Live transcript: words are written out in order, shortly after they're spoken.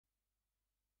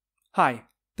Hi,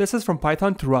 this is From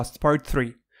Python to Rust Part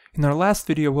 3. In our last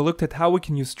video we looked at how we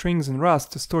can use strings in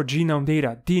Rust to store genome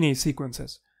data, DNA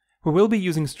sequences. We will be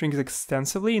using strings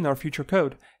extensively in our future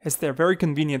code, as they are very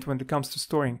convenient when it comes to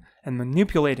storing and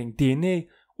manipulating DNA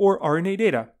or RNA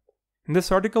data. In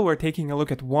this article we're taking a look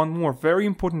at one more very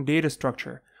important data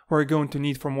structure we're going to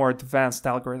need for more advanced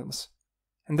algorithms.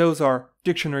 And those are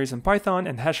dictionaries in Python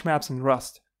and HashMaps in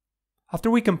Rust.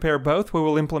 After we compare both, we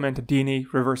will implement a DNA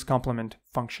reverse complement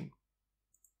function.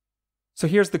 So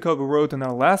here's the code we wrote in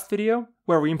our last video,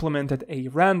 where we implemented a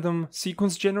random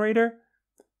sequence generator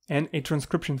and a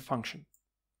transcription function.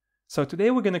 So today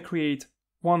we're going to create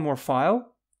one more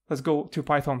file. Let's go to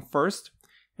Python first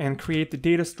and create the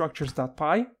data structures.py.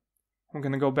 I'm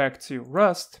going to go back to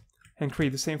Rust and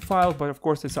create the same file, but of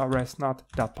course it's rs, not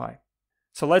 .py.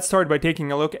 So let's start by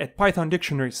taking a look at Python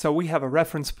Dictionaries. So we have a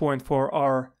reference point for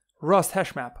our Rust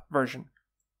HashMap version.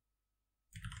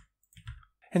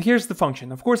 And here's the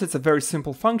function. Of course, it's a very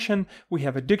simple function. We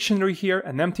have a dictionary here,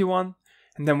 an empty one,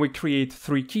 and then we create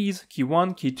three keys, key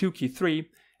 1, key 2, key 3,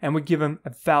 and we give them a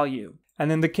value. And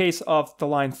in the case of the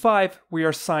line 5, we are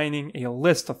assigning a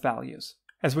list of values.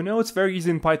 As we know, it's very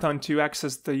easy in Python to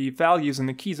access the values and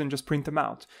the keys and just print them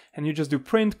out. And you just do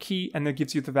print key and it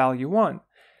gives you the value 1.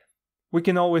 We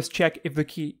can always check if the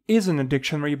key is in a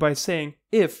dictionary by saying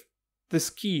if this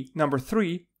key number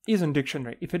 3 is in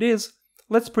dictionary. If it is,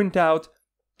 let's print out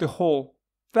the whole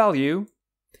value,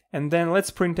 and then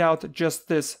let's print out just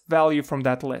this value from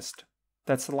that list.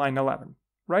 That's line 11,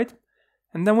 right?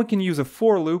 And then we can use a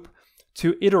for loop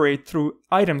to iterate through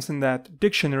items in that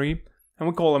dictionary, and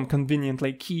we call them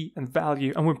conveniently key and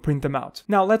value, and we print them out.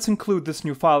 Now let's include this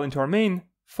new file into our main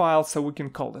file, so we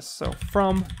can call this. So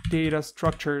from data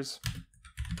structures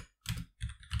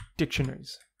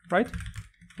dictionaries, right?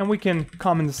 And we can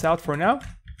comment this out for now,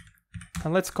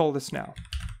 and let's call this now.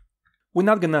 We're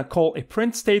not gonna call a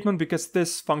print statement because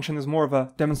this function is more of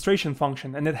a demonstration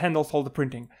function and it handles all the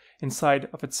printing inside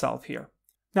of itself here.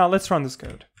 Now let's run this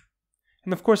code.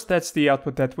 And of course that's the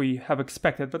output that we have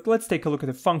expected, but let's take a look at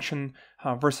the function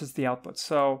versus the output.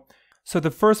 So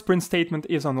the first print statement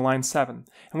is on line 7,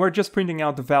 and we're just printing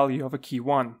out the value of a key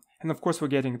 1. And of course we're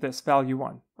getting this value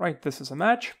 1, right? This is a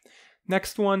match.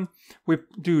 Next one, we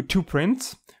do two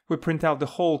prints. We print out the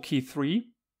whole key 3,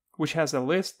 which has a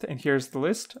list, and here's the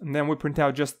list, and then we print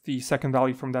out just the second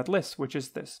value from that list, which is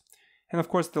this. And of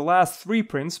course the last 3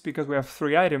 prints, because we have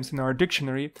 3 items in our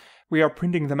dictionary, we are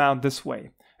printing them out this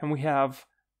way, and we have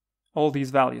all these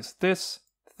values, this,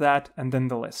 that, and then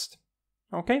the list.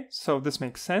 Okay, so this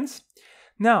makes sense.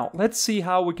 Now let's see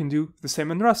how we can do the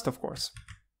same in Rust, of course.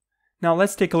 Now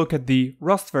let's take a look at the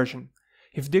Rust version.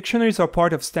 If dictionaries are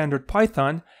part of standard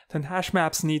Python, then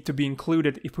HashMaps need to be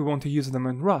included if we want to use them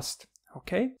in Rust.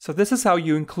 Okay, so this is how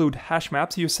you include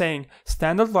HashMaps. You're saying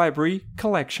standard library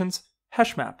collections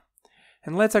HashMap.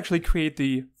 And let's actually create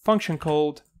the function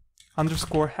called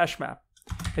 _HashMap.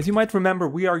 As you might remember,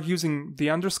 we are using the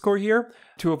underscore here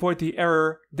to avoid the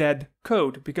error dead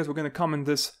code, because we're going to comment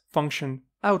this function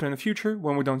out in the future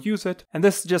when we don't use it. And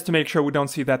this is just to make sure we don't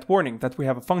see that warning that we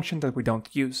have a function that we don't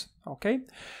use. Okay,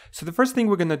 so the first thing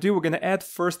we're going to do, we're going to add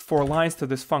first 4 lines to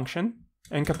this function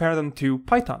and compare them to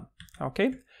Python.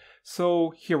 Okay.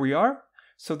 So here we are.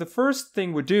 So the first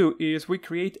thing we do is we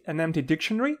create an empty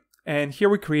dictionary, and here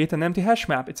we create an empty hash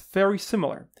map. It's very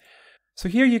similar. So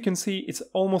here you can see it's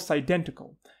almost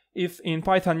identical. If in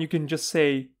Python you can just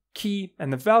say key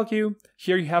and the value,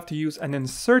 here you have to use an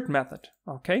insert method.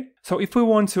 Okay. So if we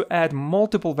want to add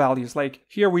multiple values, like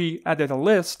here we added a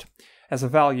list as a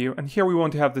value, and here we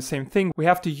want to have the same thing, we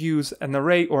have to use an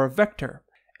array or a vector.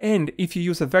 And if you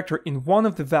use a vector in one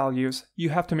of the values, you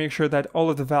have to make sure that all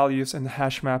of the values in the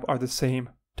hash map are the same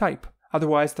type.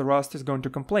 Otherwise, the Rust is going to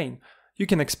complain. You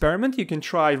can experiment, you can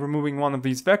try removing one of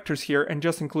these vectors here and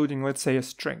just including, let's say, a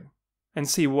string, and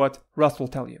see what Rust will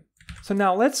tell you. So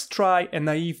now let's try a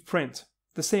naive print,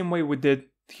 the same way we did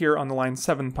here on the line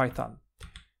 7 Python.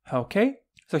 Okay,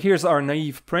 so here's our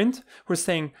naive print. We're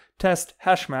saying test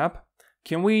hash map.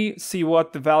 Can we see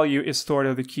what the value is stored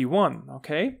of the key 1?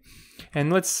 Okay.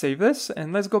 And let's save this,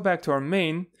 and let's go back to our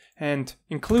main and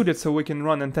include it so we can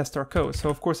run and test our code. So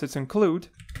of course it's include.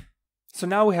 So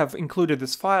now we have included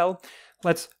this file.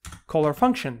 Let's call our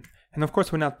function. And of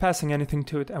course we're not passing anything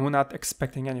to it, and we're not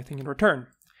expecting anything in return.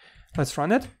 Let's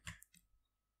run it.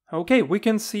 Okay, we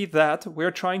can see that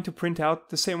we're trying to print out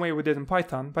the same way we did in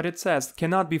Python, but it says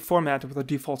cannot be formatted with a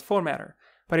default formatter.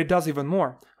 But it does even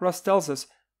more. Rust tells us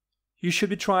you should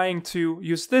be trying to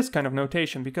use this kind of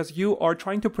notation because you are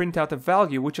trying to print out a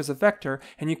value, which is a vector,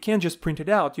 and you can't just print it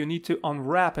out. You need to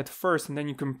unwrap it first, and then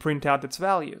you can print out its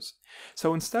values.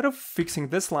 So instead of fixing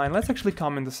this line, let's actually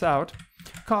comment this out,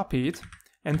 copy it,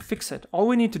 and fix it. All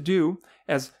we need to do,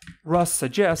 as Rust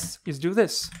suggests, is do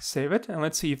this. Save it, and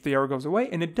let's see if the error goes away,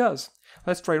 and it does.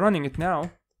 Let's try running it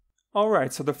now.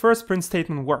 Alright, so the first print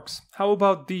statement works. How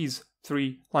about these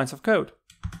 3 lines of code?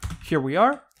 Here we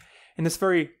are, and it's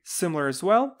very similar as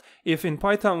well. If in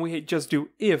Python we just do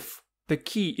if the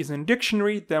key is in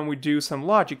dictionary, then we do some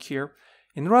logic here.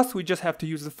 In Rust, we just have to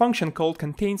use the function called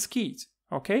contains keys.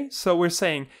 Okay, so we're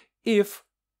saying if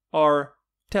our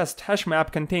test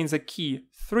HashMap contains a key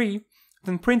 3,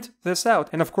 then print this out.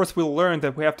 And of course, we'll learn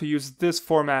that we have to use this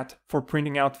format for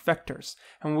printing out vectors.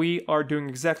 And we are doing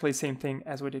exactly the same thing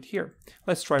as we did here.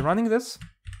 Let's try running this.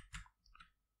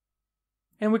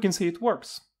 And we can see it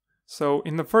works. So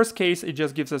in the first case, it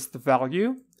just gives us the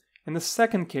value. In the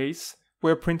second case,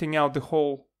 we're printing out the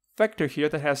whole vector here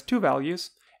that has 2 values.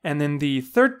 And in the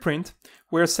third print,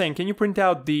 we're saying, can you print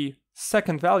out the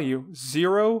second value,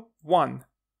 0, 1?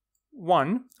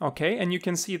 1, okay, and you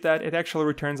can see that it actually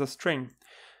returns a string.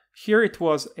 Here it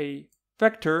was a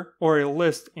vector or a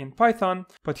list in Python,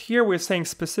 but here we're saying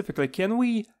specifically, can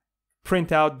we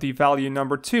print out the value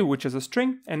number 2, which is a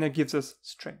string, and it gives us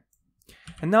string.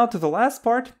 And now to the last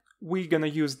part, we're gonna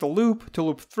use the loop to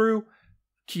loop through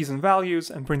keys and values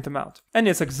and print them out. And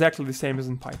it's exactly the same as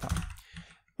in Python.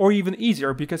 Or even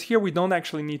easier, because here we don't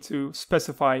actually need to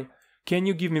specify, can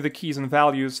you give me the keys and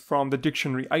values from the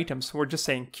dictionary items? We're just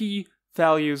saying key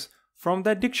values from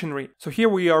that dictionary. So here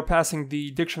we are passing the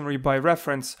dictionary by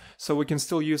reference, so we can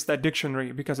still use that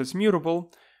dictionary because it's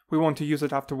mutable. We want to use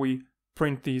it after we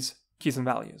print these keys and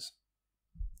values.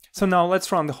 So now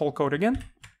let's run the whole code again.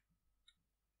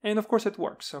 And of course it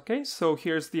works, okay? So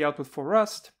here's the output for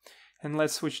Rust, and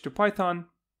let's switch to Python.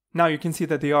 Now you can see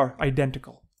that they are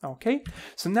identical, okay?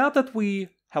 So now that we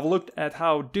have looked at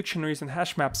how dictionaries and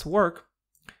hash maps work,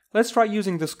 let's try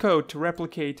using this code to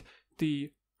replicate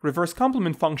the reverse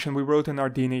complement function we wrote in our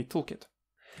DNA toolkit.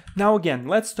 Now again,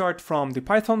 let's start from the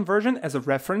Python version as a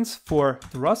reference for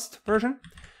the Rust version.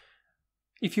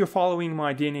 If you're following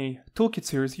my DNA toolkit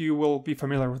series, you will be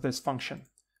familiar with this function.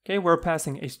 Okay, we're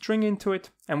passing a string into it,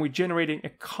 and we're generating a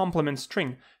complement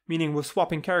string, meaning we're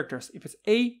swapping characters. If it's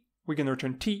A, we're going to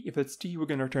return T. If it's T, we're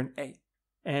going to return A.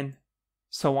 And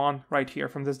so on right here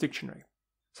from this dictionary.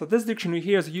 So this dictionary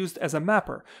here is used as a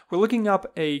mapper. We're looking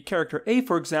up a character A,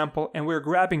 for example, and we're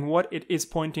grabbing what it is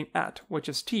pointing at, which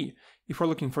is T. If we're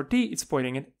looking for T, it's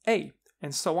pointing at A,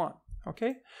 and so on.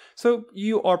 Okay, so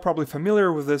you are probably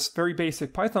familiar with this very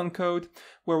basic Python code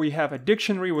where we have a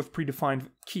dictionary with predefined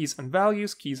keys and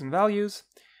values,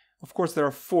 Of course, there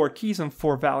are 4 keys and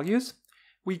 4 values.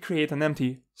 We create an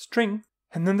empty string,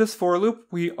 and in this for loop,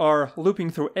 we are looping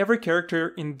through every character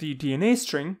in the DNA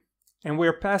string, and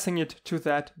we're passing it to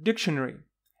that dictionary.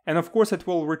 And of course, it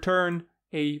will return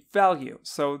a value.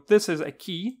 So this is a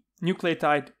key,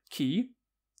 nucleotide key.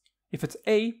 If it's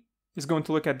A, is going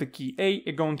to look at the key A,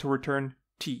 it's going to return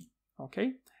T,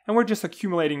 okay? And we're just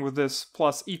accumulating with this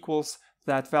plus equals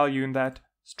that value in that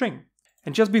string.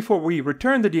 And just before we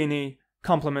return the DNA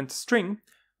complement string,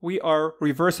 we are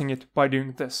reversing it by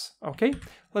doing this, okay?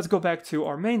 Let's go back to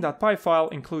our main.py file,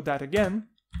 include that again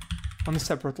on a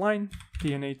separate line,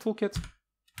 DNA toolkit,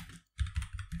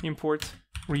 import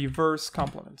reverse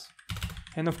complement.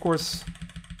 And of course,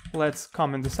 let's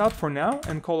comment this out for now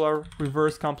and call our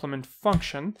reverse complement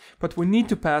function, but we need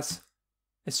to pass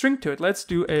a string to it. Let's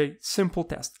do a simple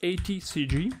test,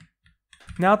 atcg.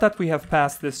 Now that we have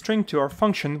passed this string to our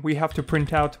function, we have to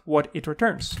print out what it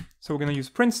returns. So we're going to use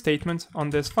print statement on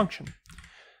this function.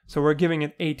 So we're giving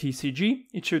it atcg,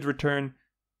 it should return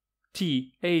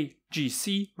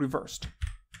tagc reversed.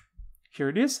 Here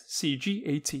it is,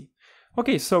 cgat.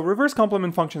 Okay, so reverse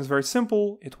complement function is very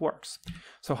simple, it works.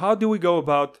 So how do we go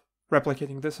about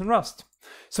replicating this in Rust?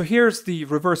 So here's the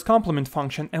reverse complement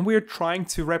function, and we're trying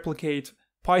to replicate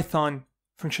Python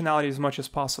functionality as much as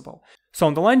possible. So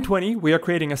on the line 20, we are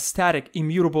creating a static,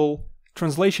 immutable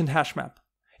translation hash map.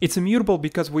 It's immutable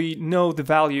because we know the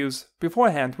values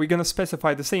beforehand. We're going to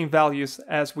specify the same values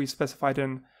as we specified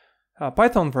in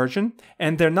Python version,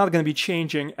 and they're not going to be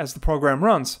changing as the program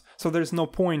runs. So there's no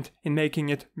point in making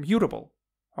it mutable.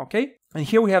 Okay? And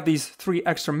here we have these 3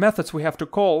 extra methods we have to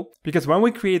call, because when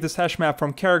we create this hash map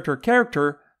from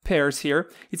character-character pairs here,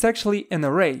 it's actually an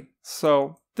array.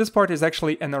 So this part is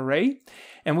actually an array,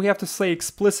 and we have to say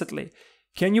explicitly,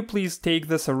 can you please take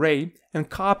this array and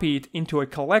copy it into a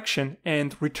collection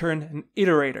and return an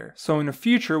iterator? So in the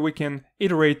future, we can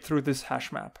iterate through this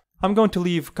hash map. I'm going to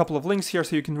leave a couple of links here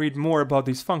so you can read more about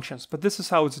these functions, but this is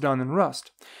how it's done in Rust.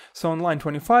 So on line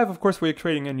 25, of course, we're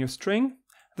creating a new string,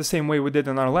 the same way we did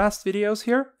in our last videos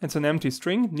here. It's an empty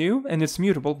string, new, and it's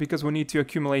mutable because we need to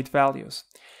accumulate values.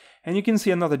 And you can see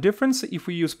another difference. If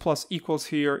we use plus equals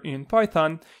here in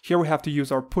Python, here we have to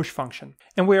use our push function.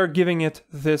 And we are giving it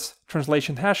this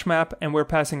translation hash map, and we're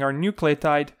passing our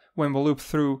nucleotide when we loop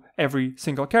through every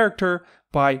single character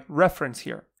by reference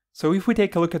here. So if we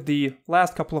take a look at the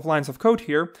last couple of lines of code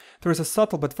here, there is a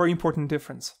subtle but very important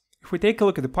difference. If we take a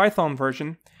look at the Python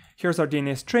version, here's our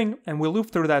DNA string, and we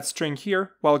loop through that string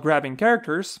here while grabbing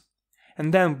characters,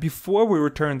 and then before we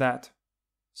return that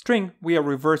string, we are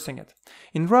reversing it.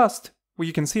 In Rust,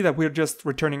 you can see that we're just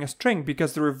returning a string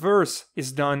because the reverse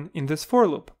is done in this for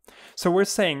loop. So we're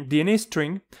saying, DNA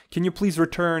string, can you please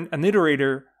return an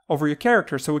iterator over your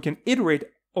character so we can iterate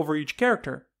over each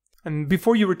character? And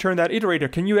before you return that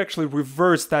iterator, can you actually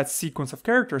reverse that sequence of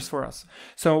characters for us?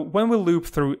 So when we loop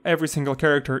through every single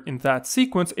character in that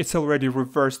sequence, it's already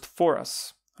reversed for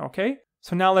us. Okay?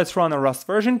 So now let's run a Rust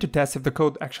version to test if the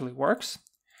code actually works.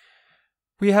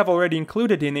 We have already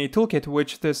included in a toolkit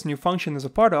which this new function is a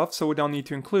part of, so we don't need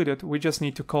to include it. We just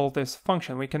need to call this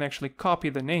function. We can actually copy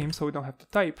the name so we don't have to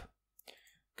type.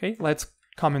 Okay, let's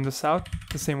comment this out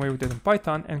the same way we did in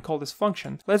Python and call this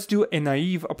function. Let's do a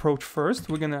naive approach first.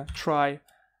 We're gonna try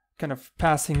kind of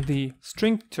passing the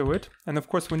string to it, and of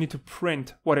course we need to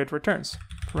print what it returns.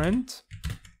 Print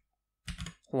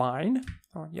line.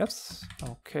 Oh, yes.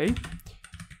 Okay.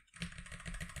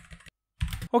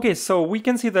 Okay, so we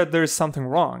can see that there's something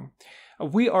wrong.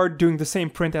 We are doing the same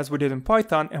print as we did in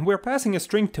Python, and we're passing a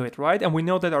string to it, right? And we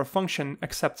know that our function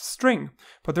accepts string,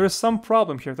 but there is some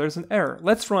problem here. There's an error.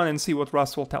 Let's run and see what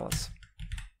Rust will tell us.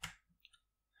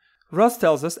 Rust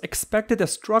tells us expected a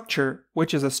structure,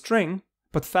 which is a string,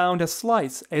 but found a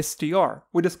slice, str.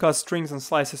 We discussed strings and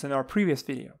slices in our previous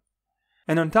video.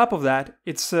 And on top of that,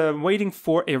 it's waiting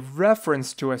for a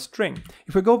reference to a string.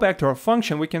 If we go back to our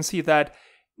function, we can see that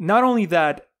not only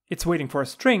that it's waiting for a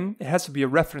string, it has to be a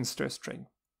reference to a string.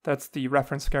 That's the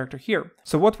reference character here.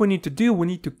 So what we need to do, we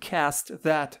need to cast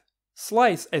that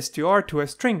slice str to a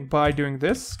string by doing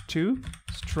this to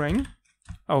string.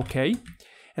 Okay.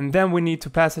 And then we need to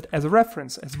pass it as a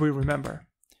reference, as we remember.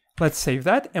 Let's save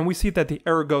that, and we see that the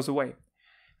error goes away.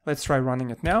 Let's try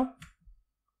running it now.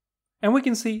 And we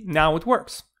can see now it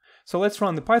works. So let's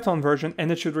run the Python version,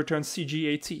 and it should return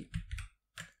cgat.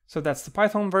 So that's the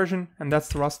Python version, and that's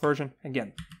the Rust version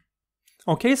again.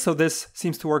 Okay, so this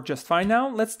seems to work just fine now.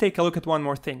 Let's take a look at one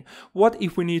more thing. What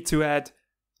if we need to add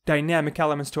dynamic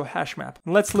elements to a hash map?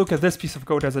 Let's look at this piece of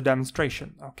code as a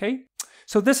demonstration, okay?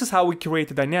 So this is how we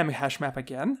create a dynamic hash map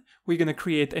again. We're going to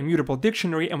create a mutable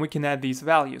dictionary, and we can add these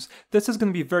values. This is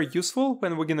going to be very useful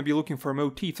when we're going to be looking for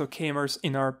motifs or k-mers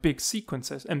in our big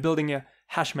sequences and building a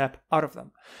hash map out of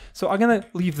them. So I'm going to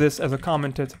leave this as a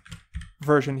commented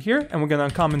version here, and we're going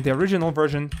to uncomment the original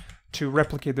version to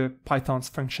replicate the Python's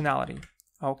functionality.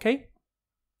 Okay?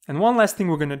 And one last thing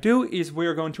we're going to do is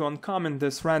we're going to uncomment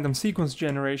this random sequence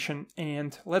generation,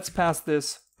 and let's pass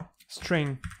this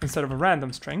string instead of a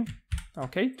random string,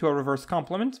 okay, to a reverse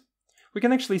complement. We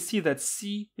can actually see that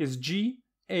C is G,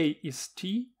 A is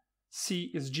T,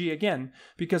 C is G again,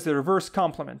 because the reverse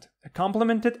complement. I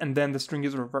complement it, and then the string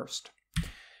is reversed.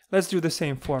 Let's do the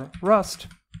same for Rust.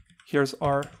 Here's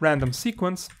our random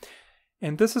sequence,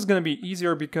 and this is going to be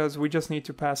easier because we just need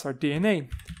to pass our DNA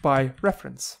by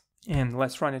reference. And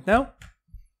let's run it now.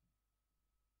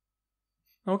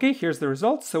 Okay, here's the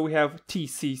result. So we have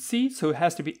TCC, so it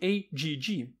has to be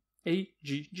AGG.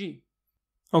 AGG.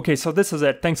 Okay, so this is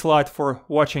it. Thanks a lot for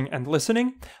watching and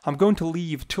listening. I'm going to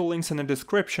leave 2 links in the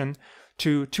description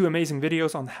to 2 amazing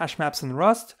videos on HashMaps and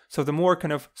Rust. So the more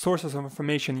kind of sources of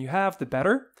information you have, the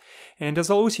better. And as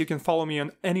always, you can follow me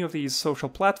on any of these social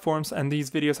platforms, and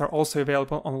these videos are also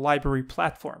available on Library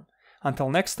platform. Until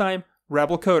next time,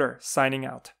 Rebel Coder signing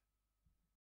out.